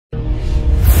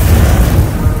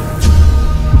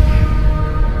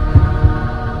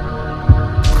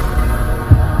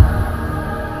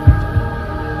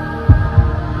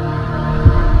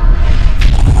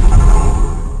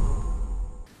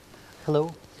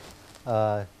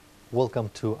Welcome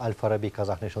to al-Farabi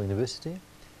Kazakh National University,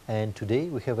 and today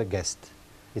we have a guest.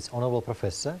 It's Honorable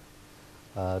Professor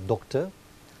Dr.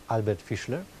 Albert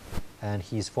Fischler, and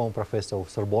he is former professor of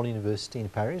Sorbonne University in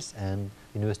Paris and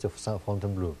University of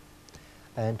Fontainebleau.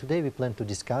 And today we plan to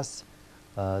discuss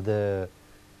the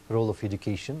role of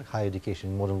education, higher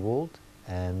education in modern world,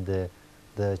 and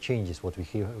the changes what we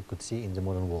could see in the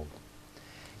modern world.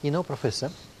 You know,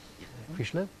 Professor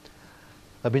Fischler,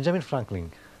 Benjamin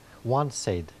Franklin once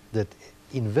said that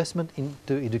investment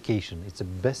into education is the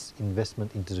best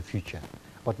investment into the future.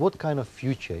 But what kind of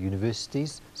future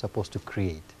universities supposed to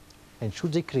create? And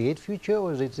should they create future,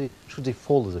 or should they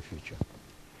follow the future?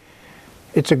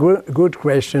 It's a good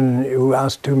question you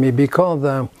asked to me,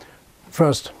 because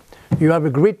first, you have a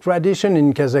great tradition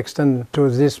in Kazakhstan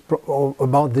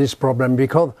about this problem,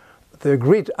 because the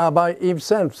great Abay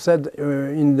himself said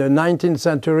in the 19th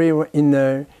century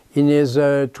in his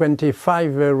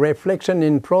 25 reflection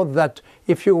in prose that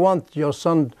if you want your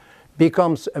son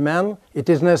becomes a man, it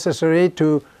is necessary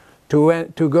to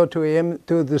go to him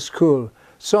to the school.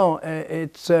 So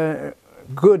it's a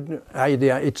good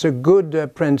idea, it's a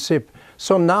good principle.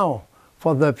 So now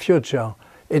for the future,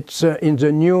 it's in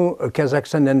the new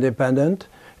Kazakhstan independent,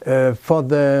 for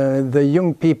the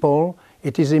young people,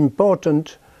 it is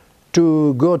important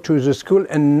to go to the school,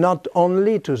 and not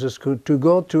only to the school, to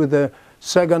go to the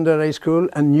secondary school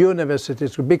and university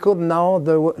school, because now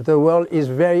the world is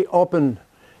very open.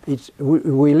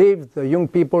 We live, the young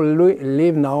people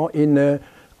live now in an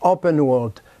open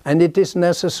world, and it is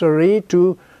necessary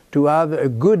to have a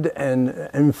good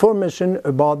information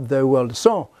about the world.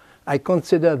 So I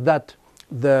consider that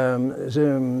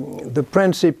the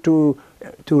principle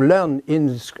to learn in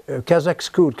Kazakh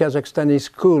school, Kazakhstani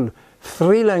school,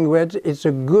 3 languages is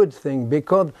a good thing,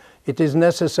 because it is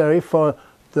necessary for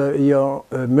your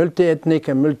multi-ethnic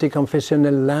and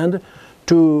multi-confessional land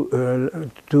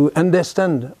to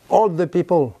understand all the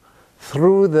people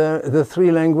through the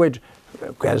 3 languages,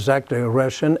 Kazakh,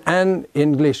 Russian and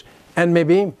English, and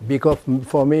maybe, because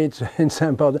for me it's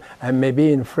important, and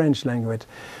maybe in French language.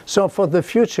 So for the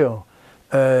future,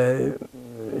 I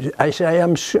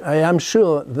am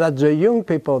sure that the young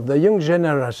people, the young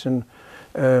generation,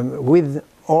 with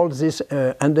all this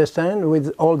understanding,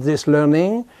 with all this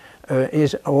learning,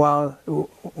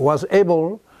 was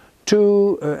able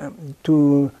to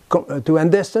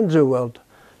understand the world,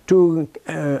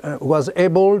 was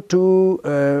able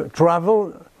to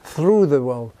travel through the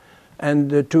world,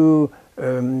 and to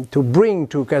bring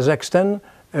to Kazakhstan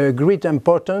great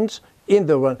importance in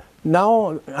the world.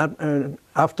 Now,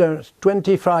 after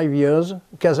 25 years,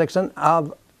 Kazakhstan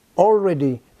have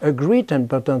already a great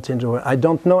importance in the world. I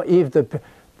don't know if the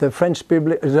French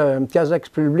public, the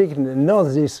Kazakh public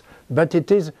knows this, but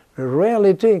it is a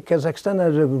reality. Kazakhstan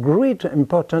has a great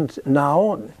importance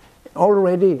now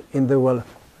already in the world.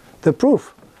 The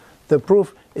proof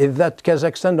is that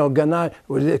Kazakhstan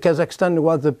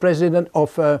was the president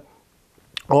of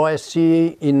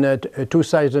OSCE in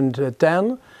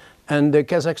 2010, and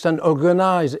Kazakhstan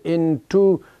organized in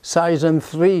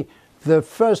 2003 the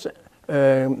first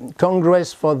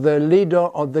Congress for the leader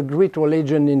of the great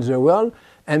religion in the world,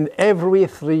 and every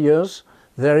 3 years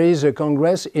there is a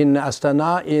Congress in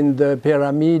Astana, in the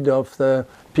Pyramid of the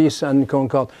Peace and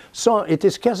Concord. So it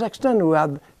is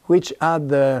Kazakhstan which had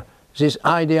this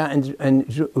idea and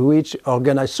which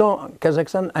organized. So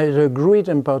Kazakhstan has a great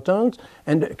importance,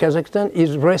 and Kazakhstan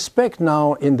is respected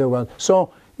now in the world. So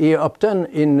he obtained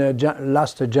in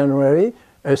last January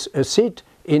a seat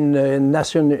in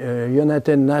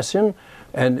United Nations,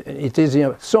 and it is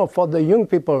so for the young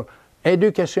people,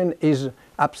 education is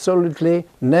absolutely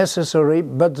necessary,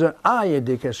 but the high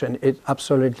education is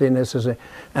absolutely necessary.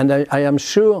 And I am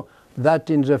sure that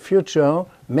in the future,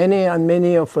 many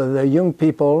of the young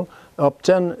people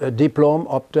obtain a diploma,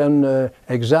 obtain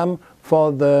exam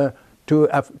for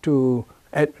to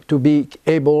be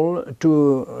able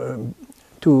to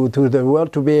the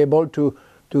world, to be able to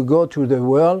go to the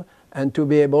world, and to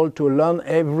be able to learn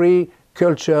every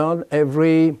culture,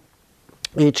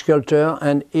 each culture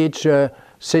and each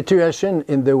situation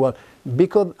in the world,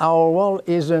 because our world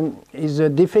is a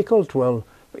difficult world,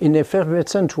 an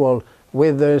effervescent world,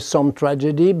 with some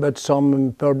tragedy, but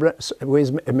some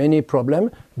with many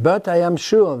problems. But I am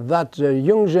sure that the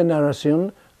young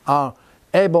generation are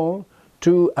able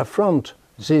to affront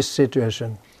this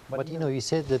situation. But you know, you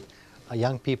said that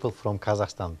young people from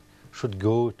Kazakhstan should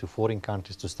go to foreign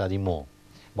countries to study more.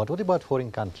 But what about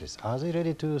foreign countries? Are they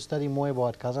ready to study more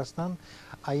about Kazakhstan?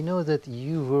 I know that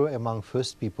you were among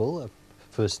first people,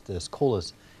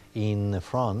 scholars in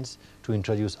France to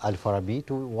introduce al-Farabi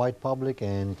to white public,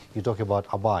 and you talk about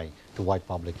Abai to white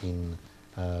public in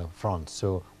France.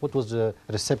 So what was the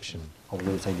reception of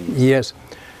those ideas? Yes.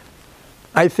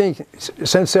 I think,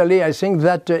 sincerely, I think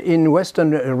that in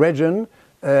Western region,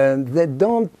 they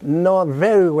don't know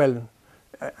very well,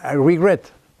 I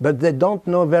regret, but they don't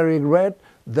know very well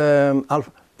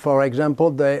for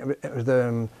example,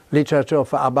 the literature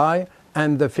of Abai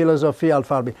and the philosophy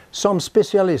al-Farabi. Some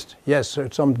specialists, yes,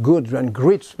 some good and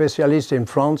great specialists in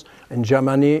France, in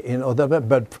Germany, in other,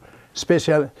 but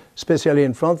especially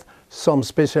in France, some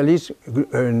specialists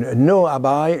know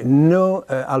Abai, know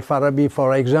al-Farabi,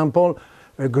 for example.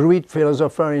 A great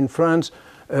philosopher in France,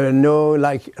 know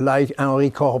like Henri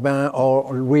Corbin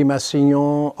or Louis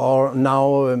Massignon or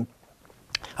now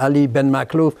Ali Ben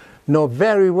Makhlouf, know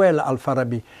very well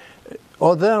al-Farabi.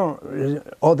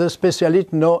 Other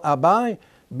specialists know Abai,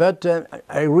 but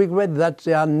I regret that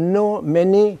there are not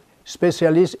many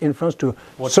specialists in France too.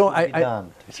 What should be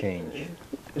done to change?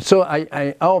 So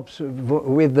I hope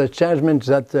with the changement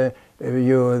that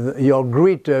your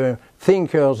great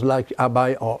thinkers like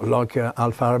Abai or like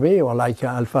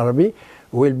al-Farabi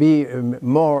will be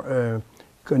more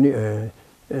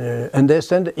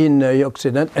understand in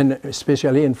Occident and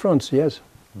especially in France, yes.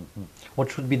 Mm-hmm.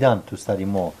 What should be done to study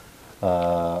more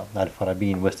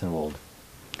al-Farabi in Western world?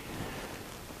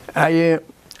 I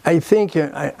think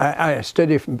I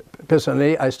study,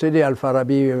 personally, I study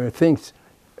al-Farabi things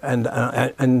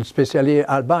and especially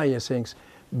Abai things,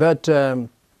 but I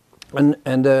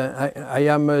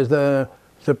am the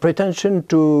pretension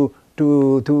to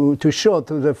show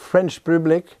to the French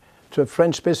public, to the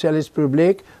French specialist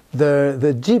public,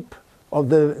 the deep of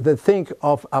the think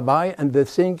of Abai and the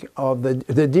think of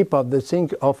the deep of the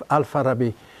think of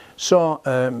al-Farabi. So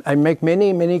I make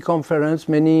many conferences,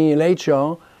 many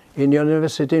lectures in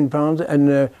university in France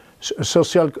and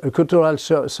social cultural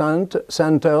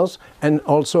centers and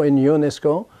also in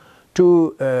UNESCO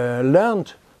to learn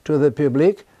to the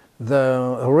public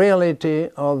the reality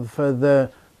of the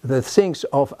things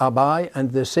of Abai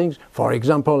and the things, for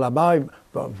example, Abai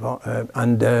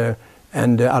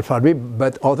and al-Farabi,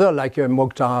 but other like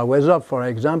Mokhtar Abazov, for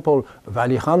example,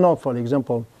 Valikhanov, for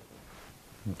example.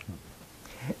 Mm-hmm.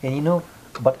 And you know,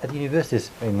 but at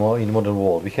universities in modern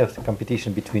world, we have the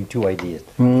competition between two ideas,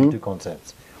 two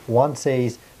concepts. One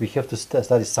says we have to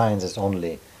study sciences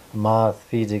only, math,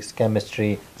 physics,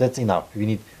 chemistry, that's enough. We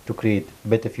need to create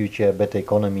better future, better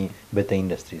economy, better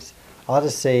industries.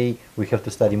 Others say we have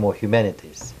to study more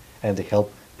humanities and to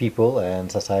help people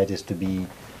and societies to be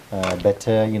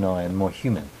better, you know, and more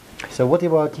human. So what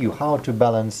about you? How to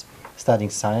balance studying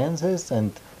sciences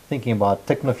and thinking about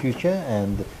techno-future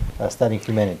and studying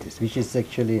humanities, which is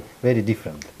actually very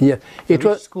different. Yeah, so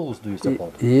which schools do you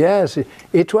support? Yes,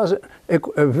 it was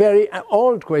a very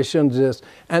old question, this,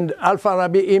 and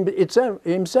al-Farabi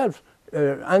himself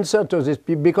answered to this,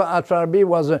 because al-Farabi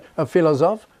was a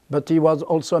philosopher, but he was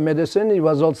also a medicine, he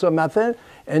was also a math,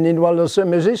 and he was also a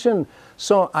musician.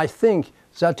 So I think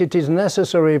that it is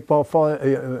necessary for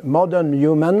a modern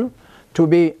human to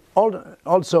be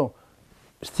also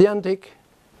scientific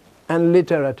and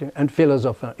literary and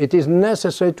philosopher. It is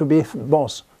necessary to be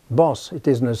both. It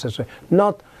is necessary.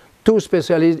 Not two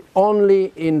specialists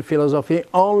only in philosophy,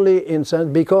 only in science,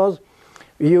 because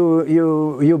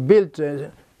you build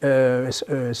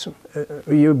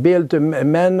a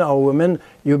man or woman,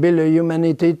 you build a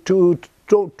humanity to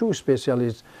two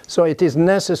specialists. So it is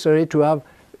necessary to have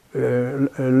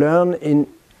learn in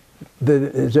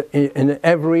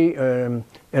every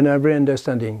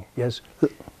understanding. Yes.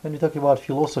 When we talk about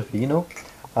philosophy, you know,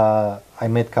 I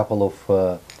met a couple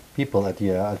of people at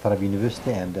the al-Farabi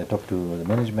University, and I talked to the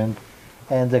management,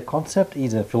 and the concept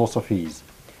is philosophy is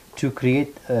to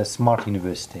create a smart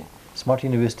university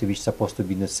which is supposed to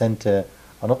be in the center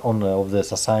not only of the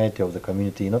society, of the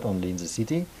community, not only in the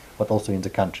city, but also in the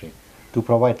country, to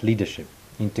provide leadership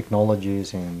in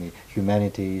technologies, in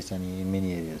humanities, and in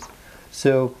many areas.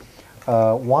 So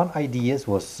one idea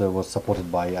was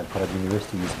supported by al-Farabi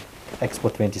University is Expo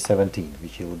 2017,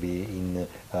 which will be in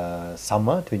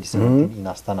summer 2017 in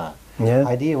Astana. Yeah.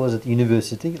 Idea was that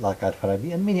university like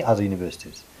al-Farabi and many other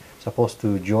universities supposed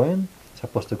to join,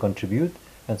 supposed to contribute,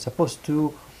 and supposed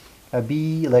to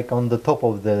be like on the top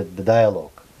of the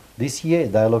dialogue. This year,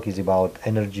 dialogue is about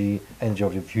energy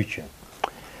of the future.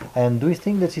 And do you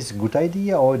think that is a good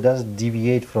idea, or does it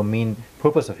deviate from main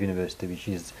purpose of university, which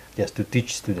is just to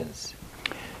teach students?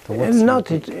 So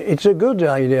it's a good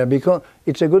idea, because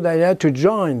it's a good idea to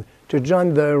join to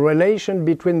join the relation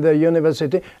between the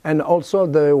university and also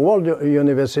the world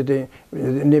university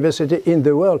in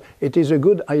the world. It is a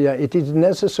good idea. It is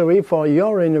necessary for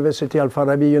your university,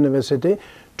 al-Farabi University,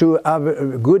 to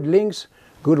have good links,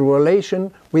 good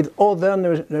relation with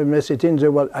other universities in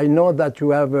the world. I know that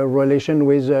you have a relation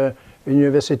with a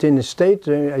university in the state,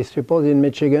 I suppose in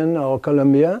Michigan or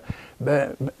Columbia,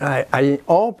 but I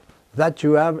hope that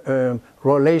you have a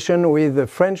relation with a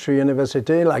French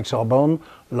university like Sorbonne,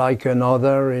 like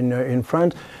another in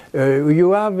France.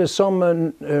 You have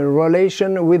some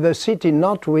relation with a city,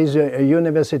 not with a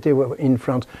university in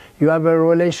France. You have a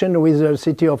relation with the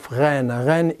city of Rennes,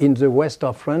 Rennes in the west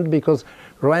of France, because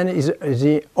Rennes is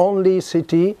the only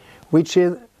city which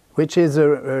is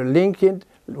linked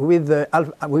with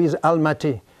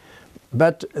Almaty.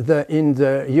 But in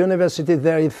the university,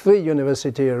 there are 3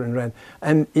 universities in Rennes.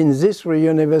 And in this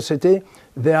university,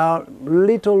 there are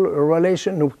little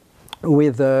relation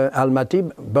with Almaty,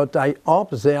 but I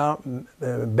hope there are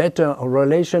better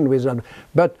relation with Almaty.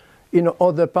 But in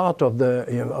other part of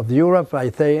Europe, I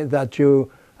say that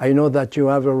I know that you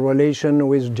have a relation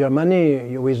with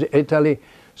Germany, with Italy.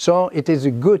 So it is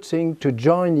a good thing to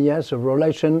join, yes, a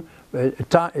relation,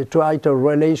 tighter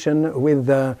relation with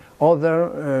the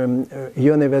other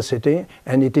university,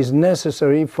 and it is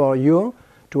necessary for you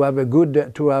to have a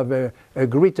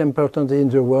great importance in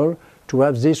the world to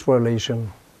have this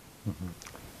relation. Mm-hmm.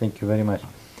 Thank you very much.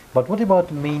 But what about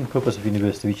the main purpose of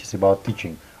university, which is about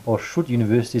teaching? Or should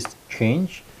universities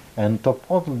change and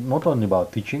talk not only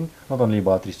about teaching, not only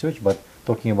about research, but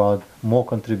talking about more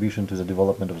contribution to the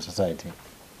development of the society?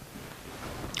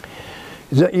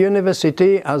 The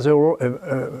university has a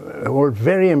role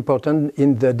very important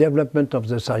in the development of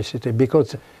the society,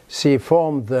 because she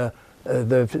forms the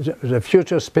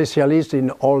future specialist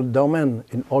in all domain.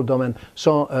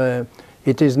 So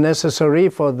it is necessary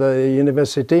for the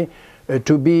university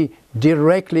to be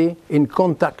directly in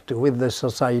contact with the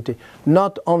society,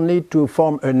 not only to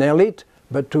form an elite,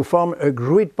 but to form a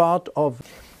great part of.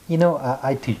 You know,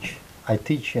 I teach,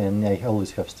 and I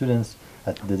always have students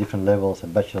at the different levels,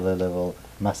 at bachelor level,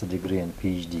 master degree and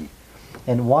PhD.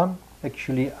 And one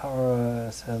actually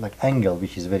like angle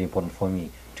which is very important for me,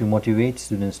 to motivate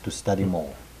students to study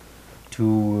more,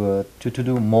 to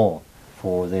do more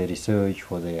for their research,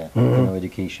 for their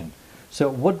education. So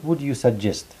what would you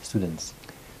suggest students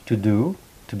to do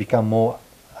to become more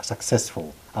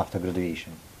successful after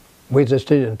graduation? With the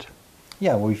student?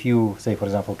 Yeah, well, if you say, for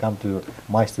example, come to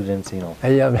my students, and you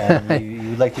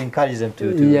would like to encourage them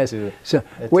to yes.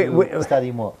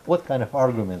 study more. What kind of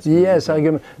arguments? Yes,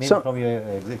 arguments. Maybe from your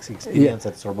experience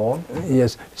at Sorbonne.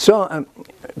 Yes. So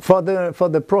for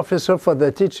the professor, for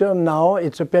the teacher, now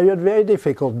it's a period very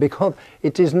difficult, because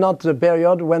it is not the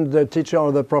period when the teacher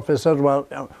or the professor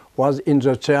was in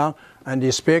the chair and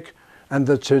he speak, and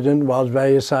the student was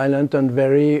very silent and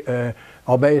very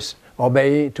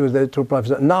obey to the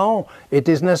professor. Now it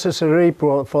is necessary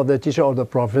for the teacher or the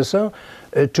professor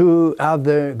to have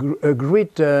a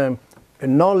great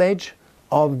knowledge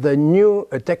of the new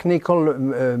technical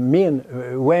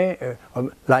way,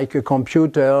 like a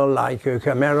computer, like a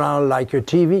camera, like a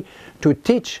TV, to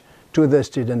teach to the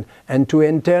student and to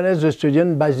interest the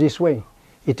student by this way.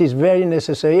 It is very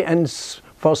necessary, and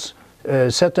for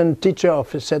certain teacher or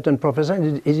certain professor,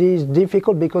 it is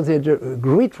difficult, because there's a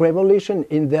great revolution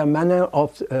in their manner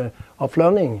of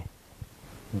learning.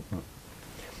 Mm-hmm.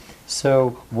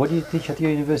 So, what do you teach at your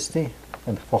university,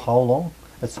 and for how long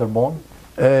at Sorbonne?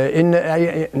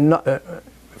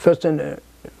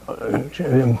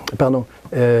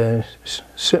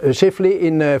 Chiefly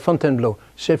in Fontainebleau.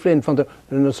 Chiefly in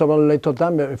Fontainebleau. Several later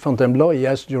time, Fontainebleau,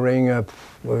 yes, during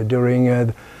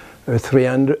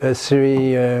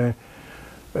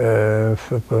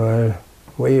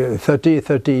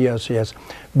 30 years, yes.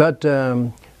 But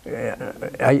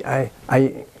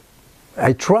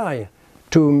I try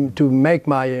to make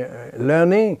my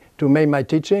learning, to make my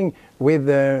teaching with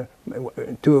the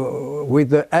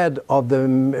aid of the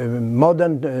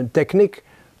modern technique.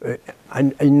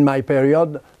 And in my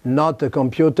period, not a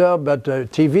computer, but a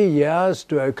TV, yes,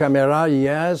 to a camera,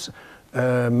 yes,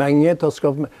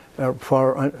 magnetoscope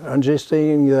for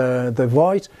enregistering the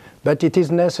voice. But it is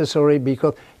necessary,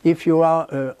 because if you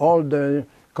are all the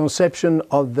conception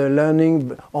of the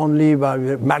learning only by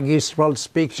magistral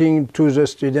speaking to the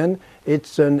student,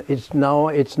 it's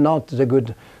not the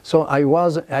good. So I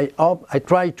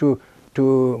try to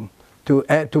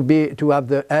have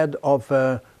the head of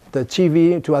the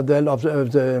TV, to have the head of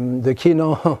the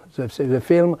kino, the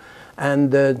film,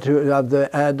 and to have the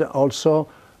head also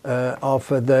of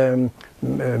the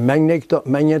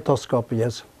magnetoscope.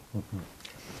 Yes. Mm-hmm.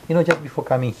 You know, just before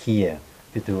coming here,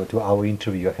 to our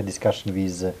interview, I had discussion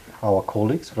with our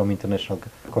colleagues from International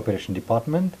Cooperation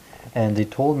Department, and they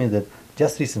told me that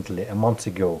just recently, a month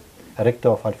ago, a rector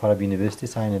of al-Farabi University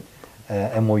signed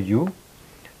MOU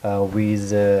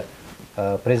with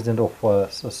president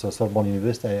of Sorbonne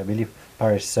University, I believe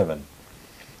Paris 7.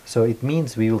 So it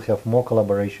means we will have more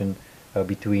collaboration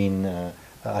between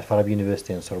al-Farabi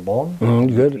University and Sorbonne,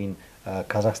 between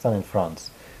Kazakhstan and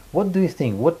France. What do you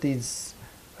think? What is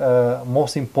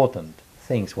most important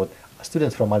things what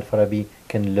students from al-Farabi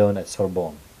can learn at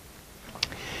Sorbonne?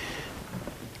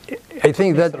 I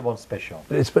think that Sorbonne special.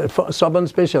 It's Sorbonne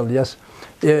special, yes.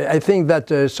 I think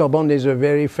that Sorbonne is a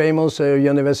very famous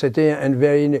university and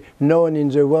very known in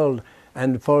the world.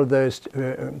 And for the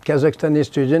Kazakhstani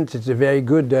students, it's a very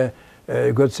good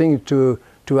good thing to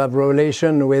have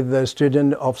relation with the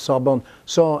student of Sorbonne.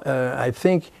 So I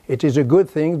think it is a good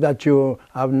thing that you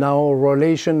have now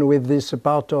relation with this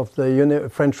part of the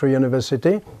French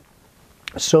university.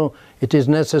 So it is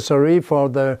necessary for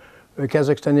the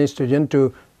Kazakhstani student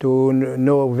to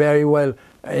know very well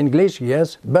English,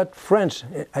 yes, but French.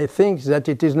 I think that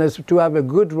it is necessary to have a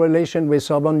good relation with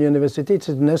Sorbonne University. It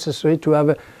is necessary to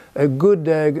have a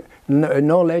good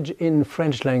knowledge in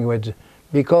French language,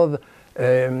 because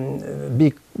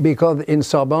in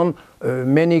Sorbonne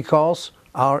many courses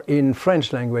are in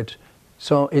French language.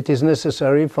 So it is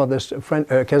necessary for the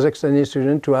Kazakhstani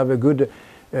student to have a good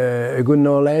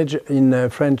knowledge in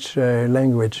French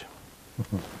language.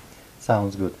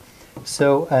 Sounds good.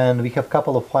 So, and we have a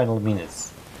couple of final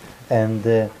minutes, and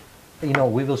you know,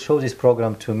 we will show this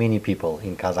program to many people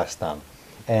in Kazakhstan,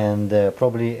 and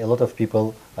probably a lot of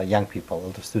people, young people, a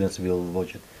lot of students will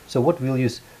watch it. So what will you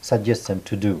suggest them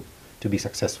to do to be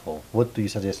successful? What do you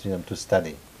suggest them to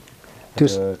study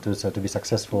to be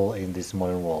successful in this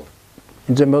modern world?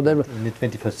 In the modern, in the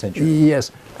 21st century?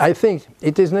 Yes, I think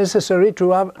it is necessary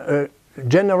to have a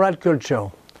general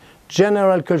culture.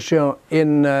 General culture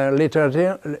in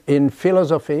literature, in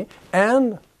philosophy,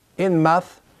 and in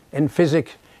math, in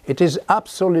physics. It is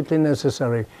absolutely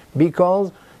necessary,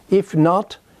 because if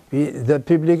not,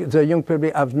 the young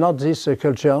public have not this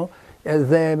culture,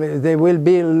 they will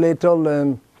be a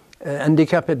little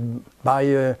handicapped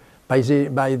by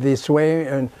this way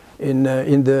and in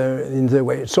the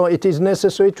way. So it is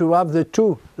necessary to have the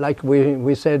two, like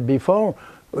we said before,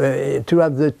 to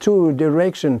have the two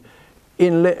directions.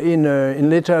 In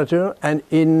literature and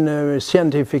in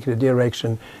scientific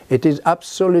direction, it is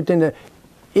absolutely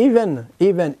even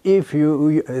if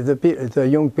the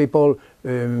young people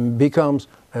becomes,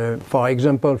 for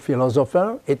example,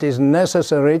 philosopher. It is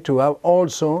necessary to have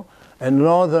also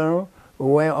another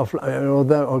way of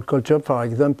another culture, for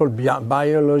example,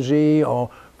 biology,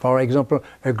 or for example,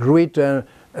 a great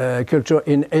culture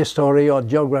in history or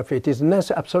geography. It is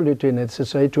absolutely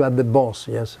necessary to have the both.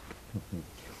 Yes. Mm-hmm.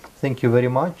 Thank you very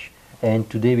much. And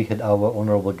today we had our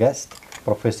honorable guest,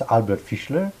 Professor Albert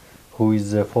Fischler, who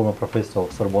is a former professor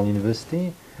of Sorbonne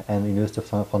University and University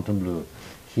of Fontainebleau.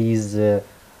 He is a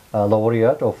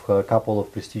laureate of a couple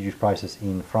of prestigious prizes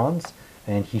in France,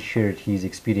 and he shared his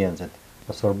experience at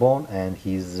Sorbonne and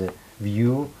his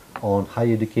view on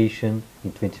higher education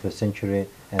in 21st century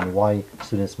and why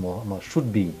students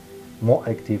should be more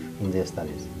active in their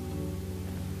studies.